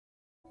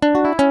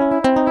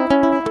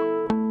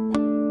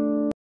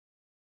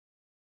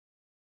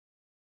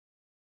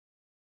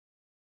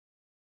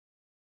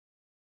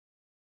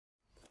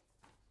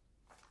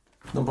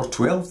Number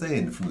 12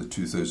 then from the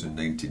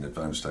 2019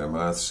 Advanced Higher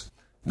Maths.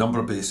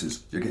 Number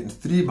bases. You're getting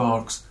 3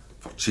 marks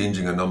for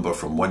changing a number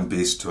from one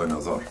base to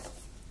another.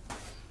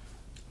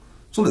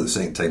 It's only the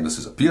second time this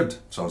has appeared,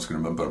 so I was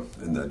going to remember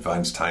in the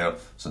Advanced Higher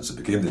since it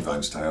became the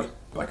Advanced Higher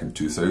back in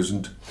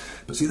 2000.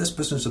 But see, this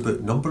business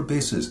about number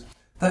bases,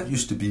 that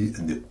used to be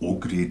in the O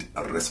grade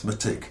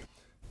arithmetic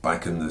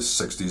back in the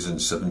 60s and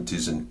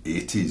 70s and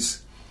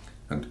 80s.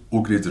 And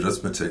O grade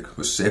arithmetic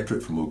was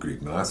separate from O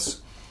grade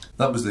maths.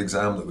 That was the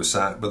exam that was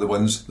sat by the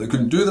ones that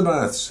couldn't do the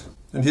maths.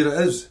 And here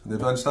it is in the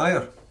Advanced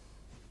Higher.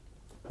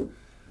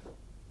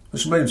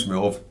 Which reminds me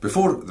of,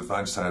 before the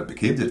Advanced Higher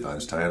became the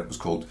Advanced Higher, it was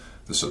called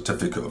the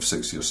Certificate of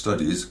 6-Year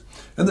Studies.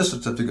 In the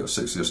Certificate of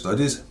 6-Year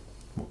Studies,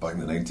 well, back in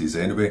the 90s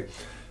anyway,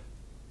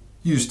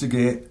 you used to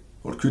get,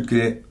 or could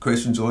get,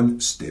 questions on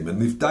stem and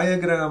leaf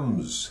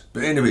diagrams.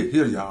 But anyway,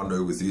 here you are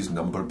now with these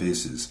number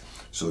bases.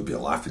 So you'll be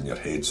laughing your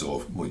heads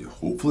off. Well, you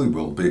hopefully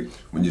will be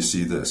when you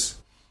see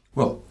this.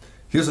 Well,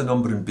 here's a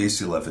number in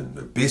base 11.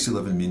 Now, base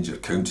 11 means you're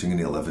counting in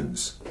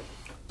 11s.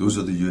 Those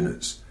are the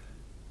units.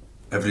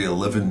 Every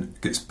 11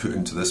 gets put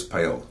into this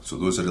pile. So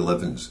those are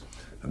 11s.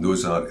 And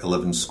those are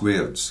 11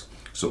 squareds.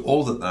 So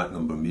all that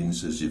number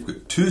means is you've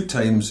got 2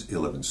 times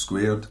 11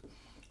 squared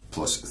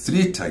plus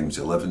 3 times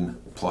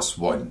 11 plus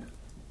 1.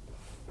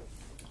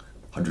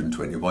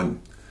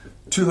 121.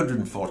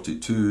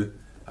 242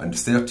 and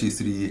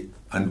 33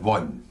 and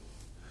 1.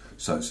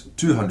 So that's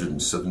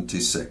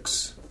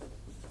 276.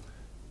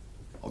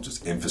 I'll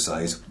just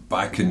emphasise,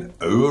 back in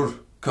our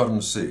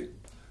currency,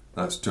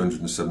 that's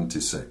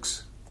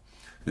 276.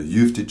 Now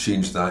you have to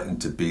change that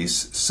into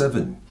base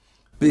 7.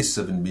 Base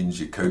 7 means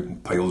you count in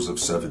piles of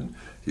 7.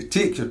 You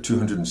take your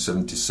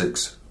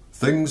 276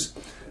 things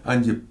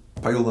and you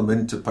pile them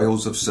into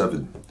piles of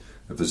 7.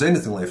 If there's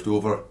anything left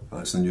over,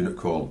 that's the unit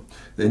column.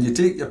 Then you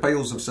take your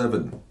piles of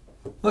 7.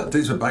 That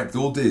takes me back to the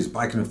old days,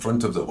 back in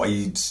front of the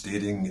wide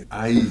staring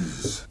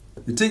eyes.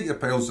 You take your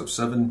piles of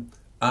 7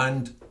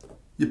 and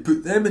you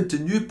put them into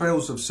new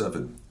piles of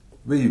 7.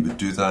 The way you would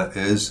do that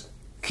is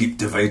keep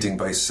dividing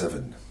by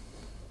 7.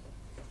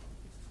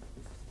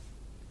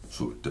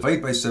 So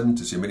divide by 7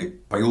 to see how many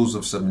piles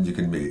of 7 you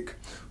can make.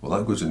 Well,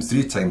 that goes in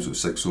 3 times with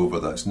 6 over,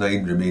 that's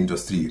 9, remainder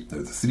 3. Now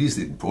the 3 is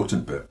the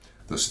important bit.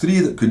 There's 3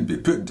 that couldn't be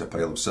put into a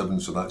pile of 7,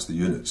 so that's the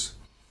units.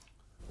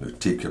 Now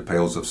take your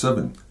piles of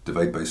 7,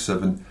 divide by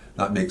 7,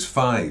 that makes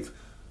 5.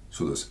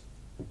 So there's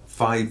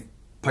 5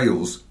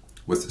 piles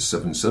with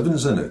 7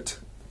 sevens in it.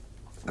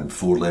 And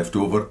 4 left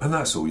over, and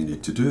that's all you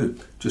need to do.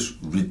 Just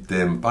read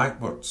them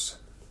backwards.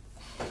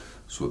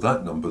 So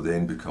that number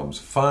then becomes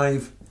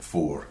 5,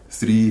 4,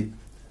 3,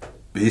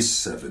 base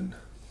 7.